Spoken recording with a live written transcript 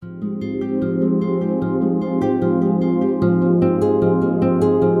This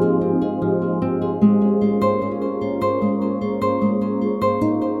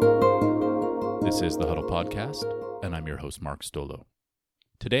is the Huddle Podcast, and I'm your host, Mark Stolo.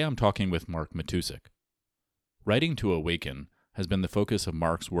 Today I'm talking with Mark Matusik. Writing to Awaken has been the focus of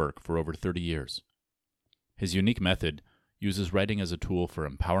Mark's work for over 30 years. His unique method uses writing as a tool for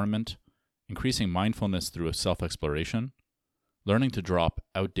empowerment, increasing mindfulness through self-exploration, learning to drop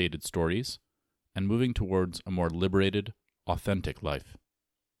outdated stories, and moving towards a more liberated, authentic life.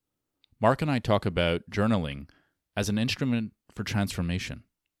 Mark and I talk about journaling as an instrument for transformation.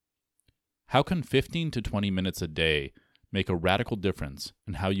 How can 15 to 20 minutes a day make a radical difference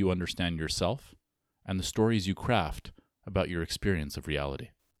in how you understand yourself and the stories you craft about your experience of reality?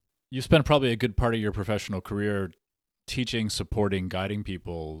 You spent probably a good part of your professional career teaching, supporting, guiding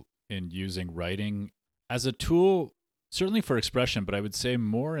people in using writing as a tool, certainly for expression, but I would say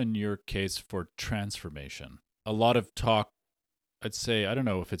more in your case for transformation. A lot of talk, I'd say, I don't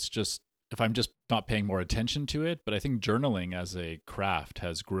know if I'm just not paying more attention to it, but I think journaling as a craft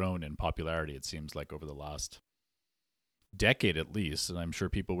has grown in popularity, it seems like, over the last decade at least, and I'm sure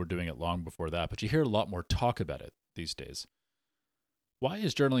people were doing it long before that, but you hear a lot more talk about it these days. Why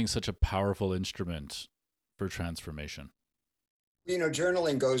is journaling such a powerful instrument for transformation? You know,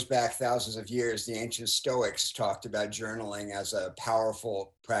 journaling goes back thousands of years. The ancient Stoics talked about journaling as a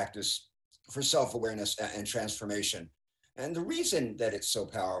powerful practice for self-awareness and transformation. And the reason that it's so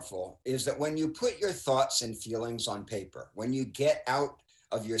powerful is that when you put your thoughts and feelings on paper, when you get out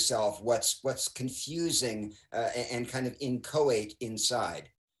of yourself what's confusing and kind of inchoate inside,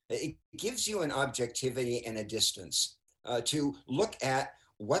 it gives you an objectivity and a distance to look at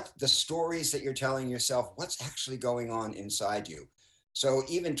what the stories that you're telling yourself, what's actually going on inside you. So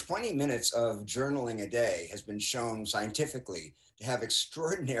even 20 minutes of journaling a day has been shown scientifically to have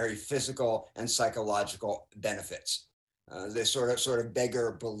extraordinary physical and psychological benefits. They sort of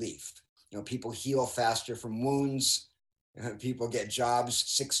beggar belief. You know, people heal faster from wounds. People get jobs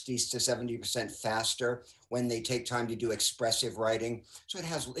 60 to 70% faster when they take time to do expressive writing. So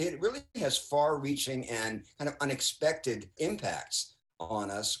it really has far-reaching and kind of unexpected impacts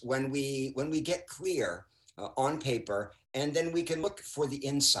on us when we get clear on paper, and then we can look for the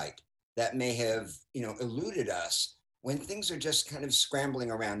insight that may have eluded us when things are just kind of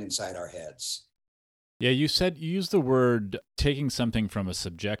scrambling around inside our heads. Yeah, you used the word taking something from a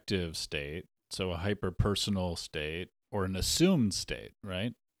subjective state, so a hyper-personal state, or an assumed state,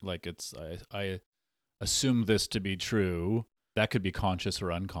 right? Like I assume this to be true. That could be conscious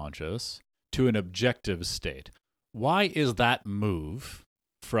or unconscious, to an objective state. Why is that move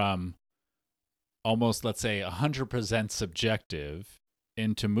from almost, let's say, 100% subjective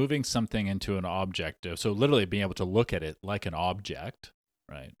into moving something into an objective? So literally being able to look at it like an object,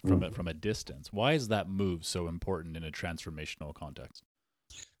 right, from a distance. Why is that move so important in a transformational context?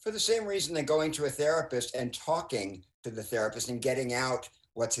 For the same reason that going to a therapist and talking to the therapist and getting out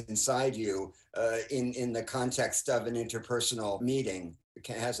what's inside you in the context of an interpersonal meeting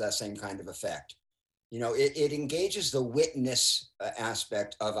has that same kind of effect. You know, it engages the witness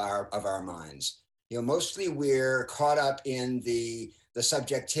aspect of our minds. You know, mostly we're caught up in the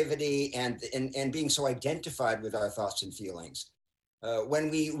subjectivity and being so identified with our thoughts and feelings. When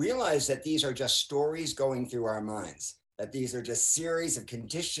we realize that these are just stories going through our minds, that these are just series of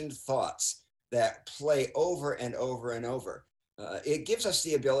conditioned thoughts that play over and over and over, it gives us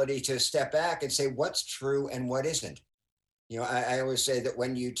the ability to step back and say what's true and what isn't. You know, I always say that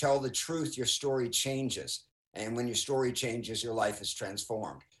when you tell the truth, your story changes. And when your story changes, your life is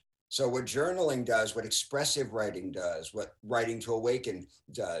transformed. So what journaling does, what expressive writing does, what Writing to Awaken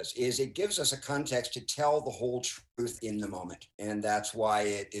does, is it gives us a context to tell the whole truth in the moment. And that's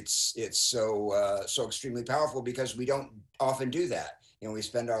why it's so extremely powerful, because we don't often do that. You know, we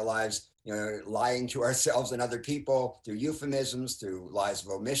spend our lives, lying to ourselves and other people through euphemisms, through lies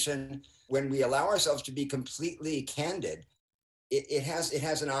of omission. When we allow ourselves to be completely candid, it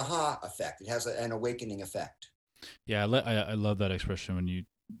has an aha effect. It has an awakening effect. Yeah, I love that expression when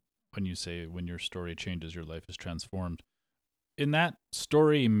you say when your story changes, your life is transformed. In that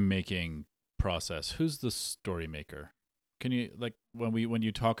story making process, who's the story maker? Can you, like, when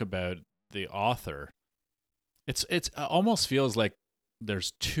you talk about the author, it almost feels like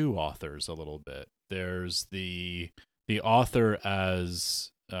there's two authors a little bit. There's the author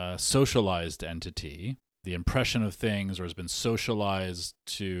as a socialized entity, the impression of things, or has been socialized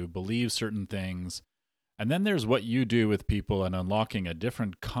to believe certain things. And then there's what you do with people and unlocking a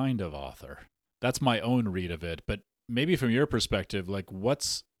different kind of author. That's my own read of it. But maybe from your perspective, like,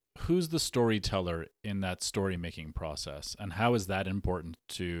 what's who's the storyteller in that story making process, and how is that important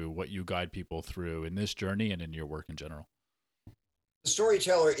to what you guide people through in this journey and in your work in general? The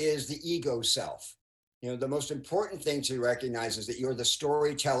storyteller is the ego self. The most important thing to recognize is that you're the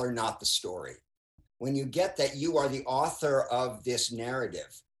storyteller, not the story. When you get that you are the author of this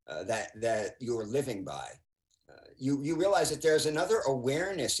narrative that you're living by, you realize that there's another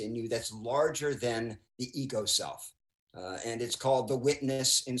awareness in you that's larger than the ego self. And it's called the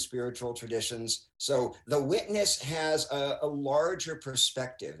witness in spiritual traditions. So the witness has a larger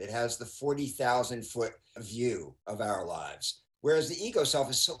perspective. It has the 40,000-foot view of our lives. Whereas the ego self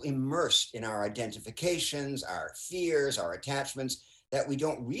is so immersed in our identifications, our fears, our attachments, that we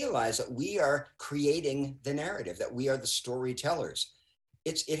don't realize that we are creating the narrative, that we are the storytellers.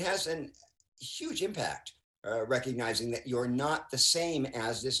 It has a huge impact, recognizing that you're not the same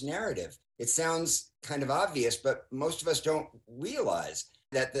as this narrative. It sounds kind of obvious, but most of us don't realize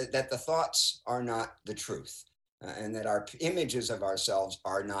that the thoughts are not the truth, and that our images of ourselves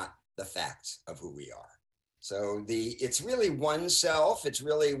are not the facts of who we are. So it's really one self, it's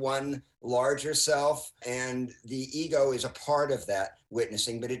really one larger self, and the ego is a part of that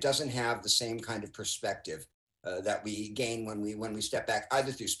witnessing, but it doesn't have the same kind of perspective that we gain when we step back,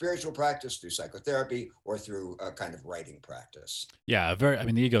 either through spiritual practice, through psychotherapy, or through a kind of writing practice. Yeah,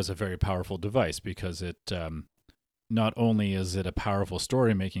 the ego is a very powerful device because it not only is it a powerful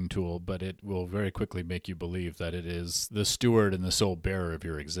story-making tool, but it will very quickly make you believe that it is the steward and the sole bearer of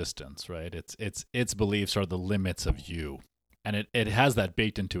your existence, right? Its beliefs are the limits of you, and it has that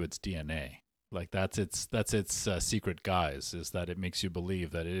baked into its DNA. Like that's its secret guise, is that it makes you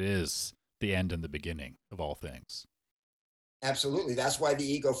believe that it is the end and the beginning of all things. Absolutely. That's why the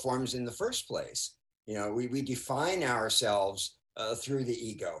ego forms in the first place. We define ourselves through the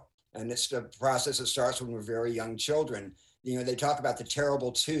ego. And it's a process that starts when we're very young children. They talk about the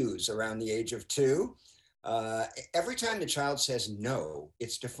terrible twos around the age of 2. Every time the child says no,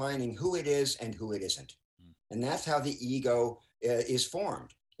 it's defining who it is and who it isn't. And that's how the ego is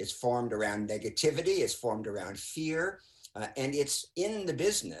formed. It's formed around negativity. It's formed around fear. And it's in the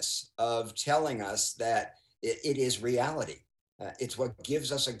business of telling us that it is reality. It's what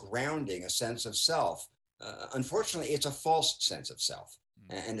gives us a grounding, a sense of self. Unfortunately, it's a false sense of self,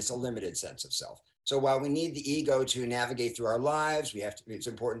 and it's a limited sense of self. So while we need the ego to navigate through our lives, it's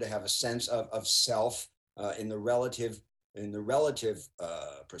important to have a sense of self in the relative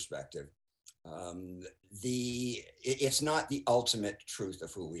perspective. It's not the ultimate truth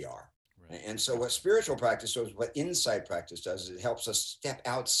of who we are. Right. And so what spiritual practice does, what insight practice does, is it helps us step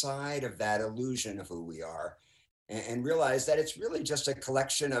outside of that illusion of who we are and realize that it's really just a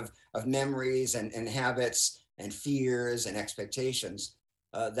collection of memories and habits and fears and expectations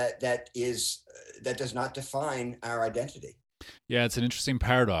that does not define our identity. Yeah, it's an interesting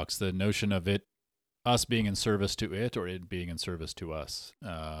paradox, the notion of us being in service to it, or it being in service to us.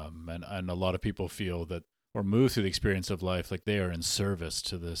 And a lot of people feel that, or move through the experience of life like they are in service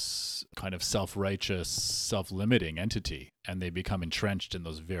to this kind of self-righteous, self-limiting entity, and they become entrenched in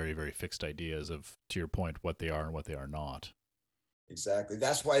those very, very fixed ideas of, to your point, what they are and what they are not. Exactly.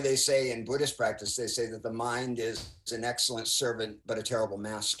 That's why they say in Buddhist practice, they say that the mind is an excellent servant, but a terrible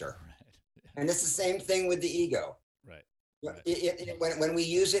master. Right. And it's the same thing with the ego. Right. When we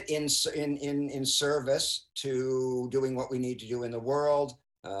use it in service to doing what we need to do in the world,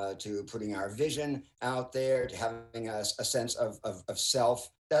 to putting our vision out there, to having a sense of self,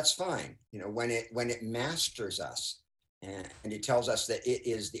 that's fine. When it masters us and it tells us that it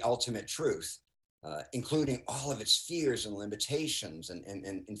is the ultimate truth, including all of its fears and limitations and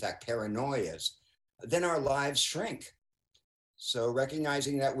in fact paranoias, then our lives shrink. So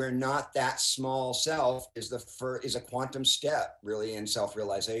recognizing that we're not that small self is a quantum step really in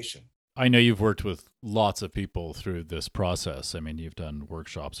self-realization. I know you've worked with lots of people through this process. I mean, you've done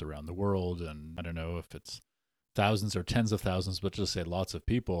workshops around the world, and I don't know if it's thousands or tens of thousands, but just say lots of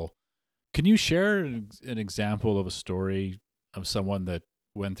people. Can you share an example of a story of someone that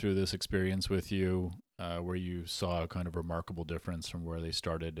went through this experience with you, where you saw a kind of remarkable difference from where they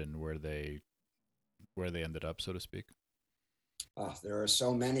started and where they ended up, so to speak? Oh, there are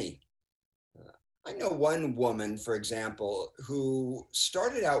so many. I know one woman, for example, who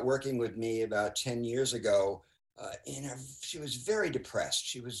started out working with me about 10 years ago. She was very depressed.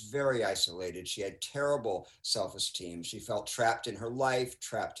 She was very isolated. She had terrible self-esteem. She felt trapped in her life,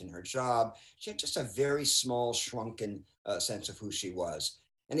 trapped in her job. She had just a very small, shrunken sense of who she was.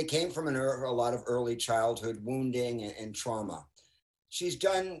 And it came from a lot of early childhood wounding and trauma. She's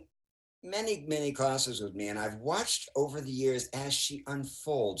done many, many classes with me, and I've watched over the years as she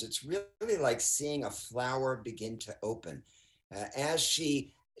unfolds. It's really like seeing a flower begin to open. As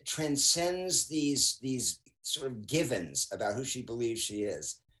she transcends these sort of givens about who she believes she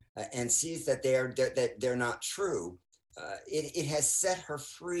is, and sees that they're not true. It has set her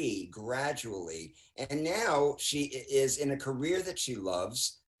free gradually, and now she is in a career that she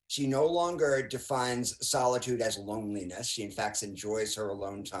loves. She no longer defines solitude as loneliness. She, in fact, enjoys her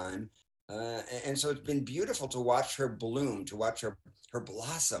alone time. And so it's been beautiful to watch her bloom, to watch her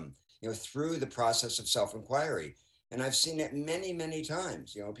blossom, through the process of self-inquiry. And I've seen it many, many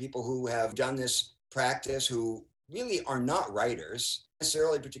times. People who have done this practice who really are not writers,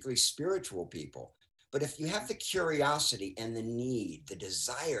 necessarily particularly spiritual people. But if you have the curiosity and the need, the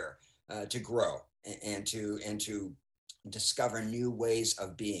desire to grow and to discover new ways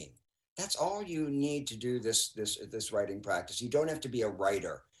of being, that's all you need to do this writing practice. You don't have to be a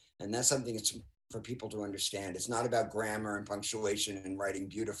writer, and that's something that's for people to understand. It's not about grammar and punctuation and writing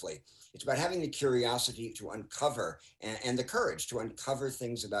beautifully. It's about having the curiosity to uncover and the courage to uncover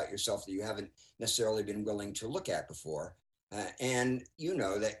things about yourself that you haven't necessarily been willing to look at before. And you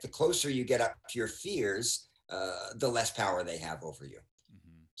know that the closer you get up to your fears, the less power they have over you.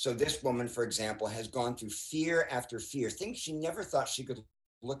 Mm-hmm. So this woman, for example, has gone through fear after fear, things she never thought she could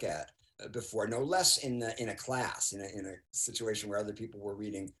look at before, no less in a class, in a situation where other people were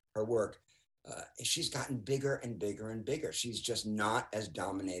reading her work. She's gotten bigger and bigger and bigger. She's just not as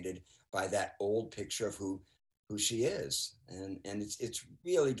dominated by that old picture of who she is, and it's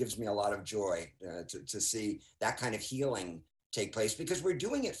really gives me a lot of joy to see that kind of healing take place, because we're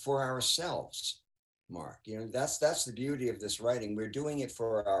doing it for ourselves, Mark. That's the beauty of this writing. We're doing it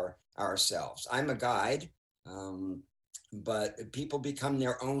for ourselves. I'm a guide, but people become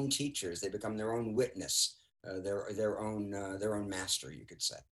their own teachers. They become their own witness, their own master, you could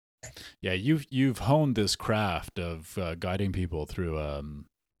say. Yeah, you've honed this craft of guiding people through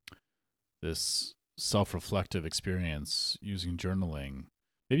this self-reflective experience using journaling.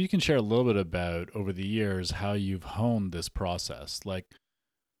 Maybe you can share a little bit about, over the years, how you've honed this process. Like,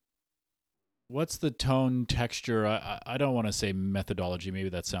 what's the tone, texture? I don't want to say methodology. Maybe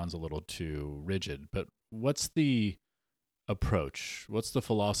that sounds a little too rigid. But what's the approach? What's the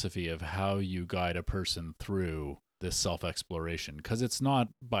philosophy of how you guide a person through this self-exploration? Because it's not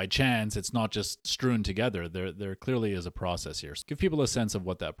by chance. It's not just strewn together. There clearly is a process here. So give people a sense of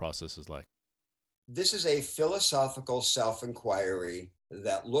what that process is like. This is a philosophical self-inquiry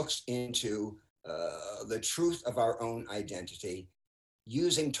that looks into the truth of our own identity,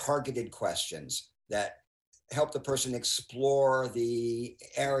 using targeted questions that help the person explore the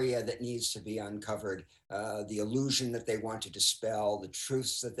area that needs to be uncovered, the illusion that they want to dispel, the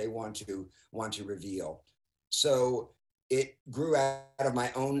truths that they want to reveal. So it grew out of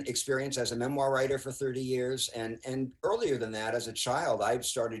my own experience as a memoir writer for 30 years. And earlier than that, as a child, I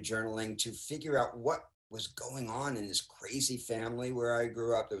started journaling to figure out what was going on in this crazy family where I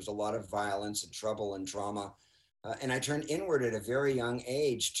grew up. There was a lot of violence and trouble and trauma. And I turned inward at a very young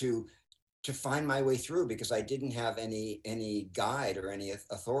age to find my way through, because I didn't have any guide or any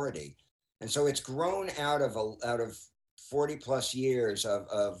authority. And so it's grown out of 40 plus years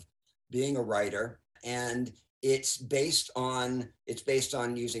of being a writer. And it's based on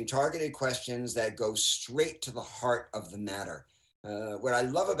using targeted questions that go straight to the heart of the matter. What I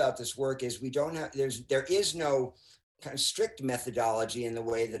love about this work is there is no kind of strict methodology in the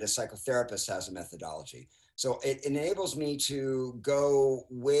way that a psychotherapist has a methodology. So it enables me to go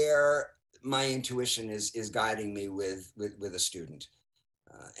where my intuition is guiding me with a student,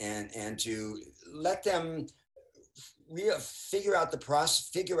 and to let them figure out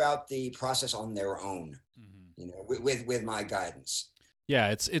the process on their own, with my guidance. Yeah,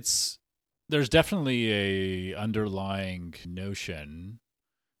 it's there's definitely a underlying notion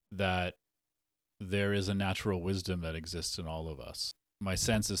that there is a natural wisdom that exists in all of us. My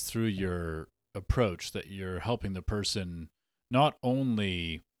sense is, through your approach, that you're helping the person not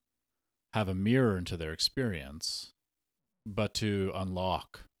only have a mirror into their experience, but to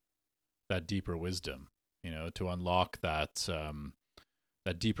unlock that deeper wisdom, to unlock that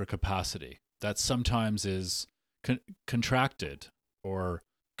that deeper capacity that sometimes is contracted or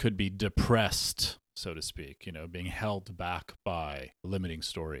could be depressed, so to speak, being held back by limiting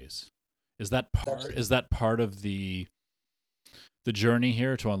stories. Is that part of the journey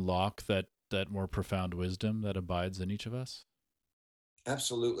here, to unlock that more profound wisdom that abides in each of us?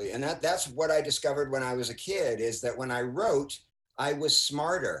 Absolutely. And that's what I discovered when I was a kid, is that when I wrote, I was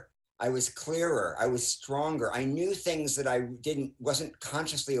smarter, I was clearer, I was stronger. I knew things that I wasn't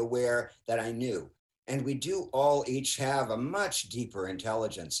consciously aware that I knew. And we do all each have a much deeper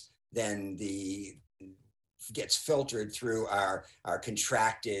intelligence than gets filtered through our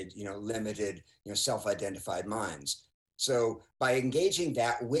contracted, limited, self-identified minds. So by engaging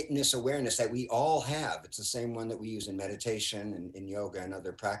that witness awareness that we all have, it's the same one that we use in meditation and in yoga and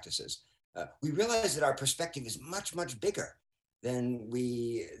other practices, we realize that our perspective is much, much bigger than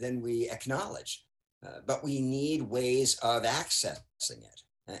we acknowledge. But we need ways of accessing it.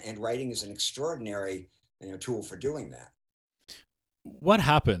 And writing is an extraordinary tool for doing that. What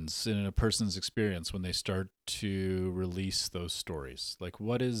happens in a person's experience when they start to release those stories? Like,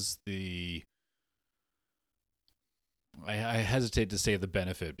 what is the... I hesitate to say the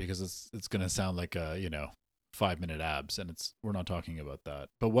benefit because it's going to sound like a 5-minute abs, and we're not talking about that.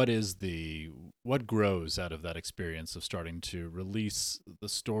 But what grows out of that experience of starting to release the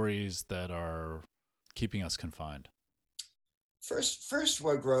stories that are keeping us confined? First,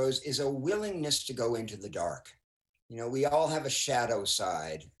 what grows is a willingness to go into the dark. We all have a shadow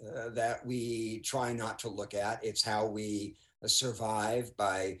side that we try not to look at. It's how we survive,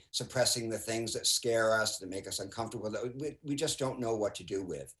 by suppressing the things that scare us, that make us uncomfortable, that we just don't know what to do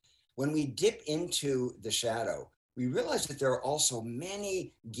with. When we dip into the shadow, we realize that there are also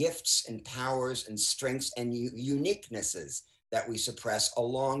many gifts and powers and strengths and uniquenesses that we suppress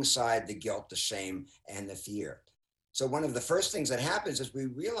alongside the guilt, the shame, and the fear. So one of the first things that happens is we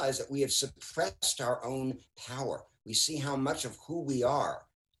realize that we have suppressed our own power. We see how much of who we are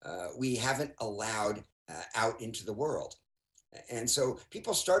we haven't allowed out into the world. And so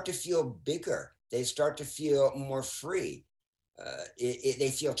people start to feel bigger. They start to feel more free.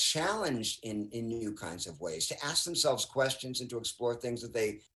 They feel challenged in new kinds of ways, to ask themselves questions and to explore things that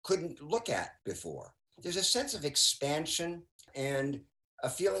they couldn't look at before. There's a sense of expansion and a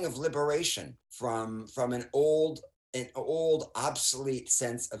feeling of liberation from an old obsolete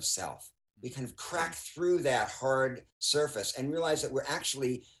sense of self. We kind of crack through that hard surface and realize that we're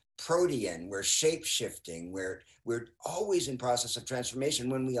actually protean, we're shape-shifting, we're always in process of transformation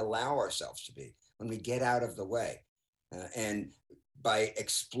when we allow ourselves to be, when we get out of the way. And by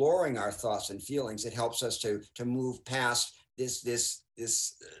exploring our thoughts and feelings, it helps us to move past this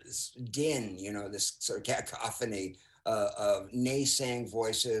din, this sort of cacophony of naysaying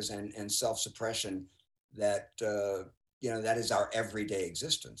voices and self-suppression that that is our everyday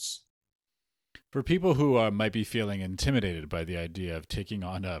existence. For people who might be feeling intimidated by the idea of taking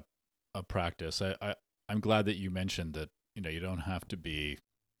on a practice, I'm glad that you mentioned that you don't have to be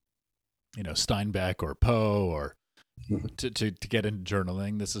Steinbeck or Poe or to get into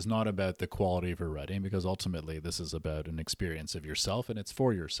journaling. This is not about the quality of your writing, because ultimately this is about an experience of yourself, and it's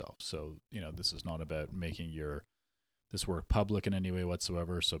for yourself. So this is not about making this work public in any way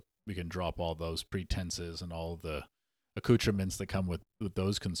whatsoever, so we can drop all those pretenses and all the accoutrements that come with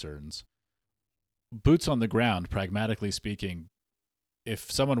those concerns. Boots on the ground, pragmatically speaking,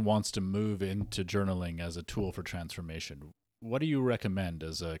 if someone wants to move into journaling as a tool for transformation, what do you recommend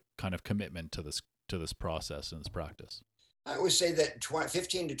as a kind of commitment to this process and this practice? I would say that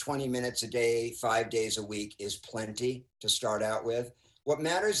 15 to 20 minutes a day, 5 days a week is plenty to start out with. What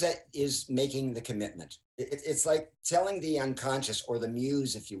matters is making the commitment. It's like telling the unconscious, or the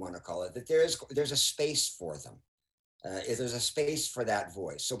muse, if you want to call it, that there's a space for them. There's a space for that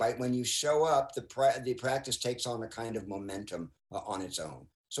voice. So when you show up, the practice takes on a kind of momentum on its own.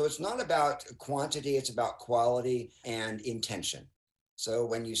 So it's not about quantity, it's about quality and intention. So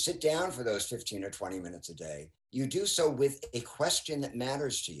when you sit down for those 15 or 20 minutes a day, you do so with a question that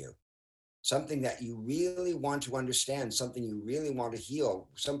matters to you, something that you really want to understand, something you really want to heal,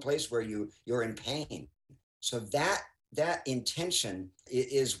 some place where you're in pain. So that intention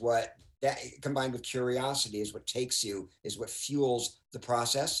is what, that combined with curiosity, is what is what fuels the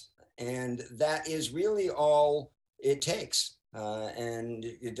process. And that is really all it takes. And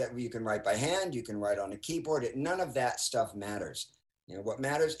you can write by hand, you can write on a keyboard. None of that stuff matters. What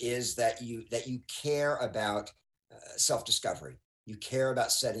matters is that you care about self-discovery. You care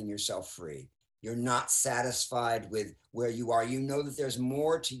about setting yourself free. You're not satisfied with where you are. You know that there's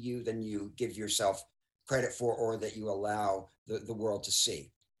more to you than you give yourself credit for, or that you allow the world to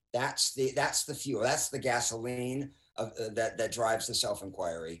see. That's the fuel. That's the gasoline that drives the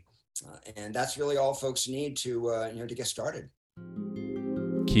self-inquiry, and that's really all folks need to get started.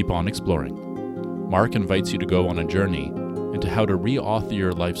 Keep on exploring. Mark invites you to go on a journey into how to re-author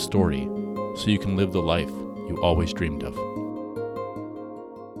your life story so you can live the life you always dreamed of.